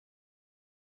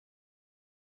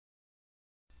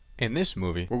In this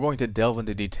movie, we're going to delve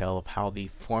into detail of how the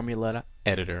formula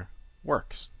editor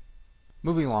works.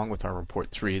 Moving along with our report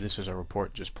 3, this is a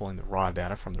report just pulling the raw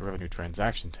data from the revenue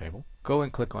transaction table. Go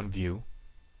and click on View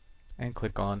and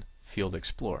click on Field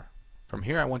Explorer. From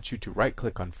here I want you to right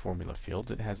click on Formula Fields.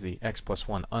 It has the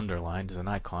X+1 underlined as an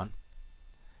icon,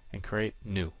 and create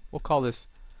New. We'll call this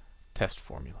Test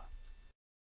Formula.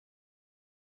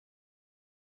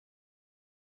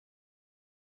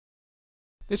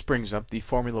 This brings up the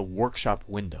Formula Workshop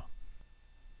window.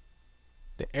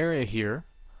 The area here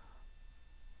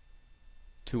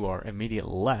to our immediate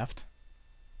left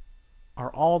are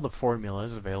all the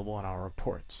formulas available in our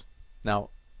reports. Now,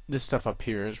 this stuff up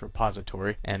here is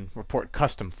repository and report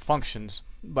custom functions,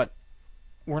 but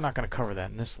we're not going to cover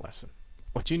that in this lesson.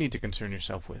 What you need to concern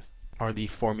yourself with are the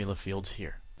formula fields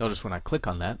here. Notice when I click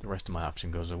on that, the rest of my option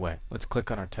goes away. Let's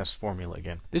click on our test formula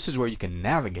again. This is where you can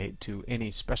navigate to any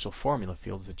special formula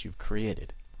fields that you've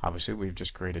created. Obviously, we've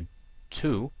just created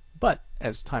 2, but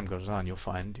as time goes on, you'll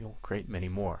find you'll create many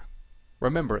more.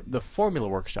 Remember, the Formula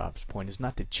Workshop's point is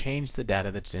not to change the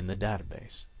data that's in the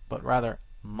database, but rather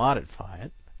modify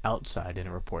it outside in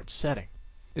a report setting.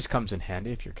 This comes in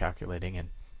handy if you're calculating a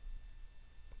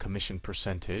commission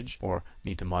percentage or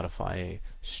need to modify a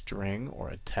string or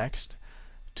a text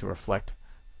to reflect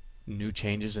new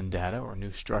changes in data or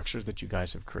new structures that you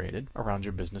guys have created around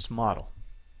your business model.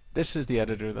 This is the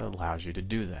editor that allows you to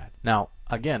do that. Now,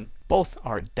 again, both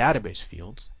our database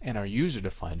fields and our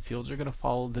user-defined fields are going to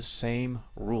follow the same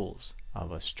rules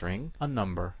of a string, a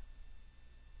number,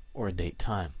 or a date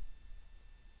time.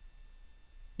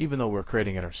 Even though we're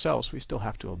creating it ourselves, we still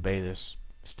have to obey this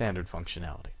standard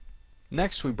functionality.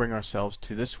 Next, we bring ourselves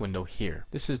to this window here.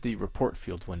 This is the report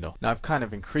fields window. Now, I've kind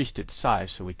of increased its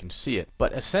size so we can see it,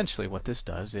 but essentially what this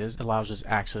does is allows us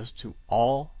access to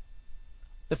all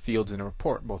the fields in a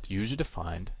report, both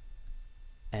user-defined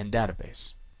and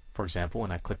database. For example,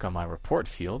 when I click on my report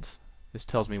fields, this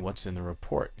tells me what's in the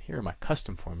report. Here are my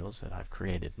custom formulas that I've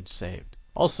created and saved.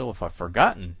 Also, if I've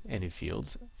forgotten any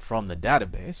fields from the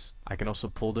database, I can also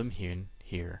pull them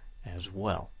here as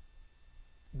well.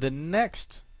 The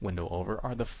next window over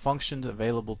are the functions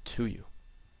available to you.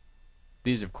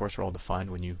 These, of course, are all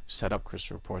defined when you set up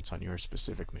Crystal Reports on your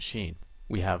specific machine.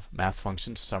 We have math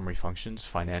functions, summary functions,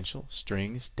 financial,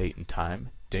 strings, date and time,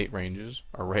 date ranges,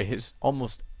 arrays,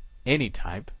 almost any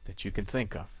type that you can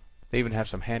think of. They even have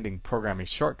some handy programming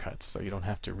shortcuts so you don't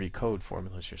have to recode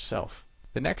formulas yourself.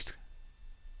 The next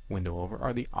window over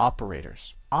are the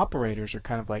operators. Operators are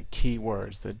kind of like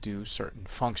keywords that do certain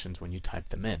functions when you type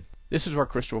them in. This is where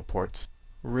Crystal Reports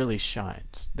really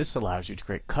shines. This allows you to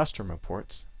create custom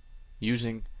reports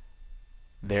using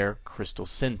their Crystal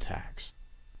syntax.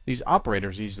 These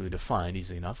operators are easily defined,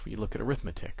 easy enough. You look at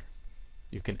arithmetic.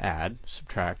 You can add,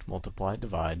 subtract, multiply,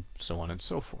 divide, so on and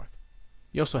so forth.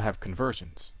 You also have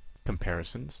conversions,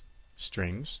 comparisons,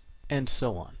 strings, and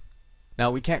so on.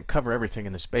 Now, we can't cover everything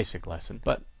in this basic lesson,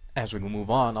 but as we move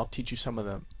on, I'll teach you some of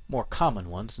the more common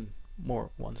ones and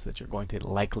more ones that you're going to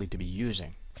likely to be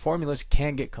using. Formulas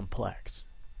can get complex.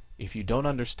 If you don't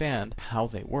understand how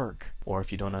they work, or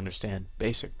if you don't understand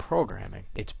basic programming,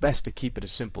 it's best to keep it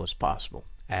as simple as possible.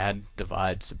 Add,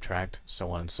 divide, subtract, so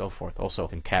on and so forth. Also,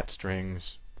 concat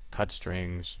strings, cut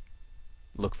strings,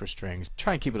 look for strings.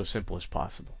 Try and keep it as simple as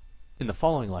possible. In the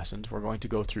following lessons, we're going to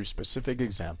go through specific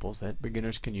examples that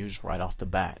beginners can use right off the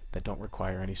bat that don't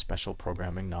require any special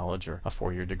programming knowledge or a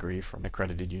 4-year degree from an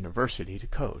accredited university to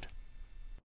code.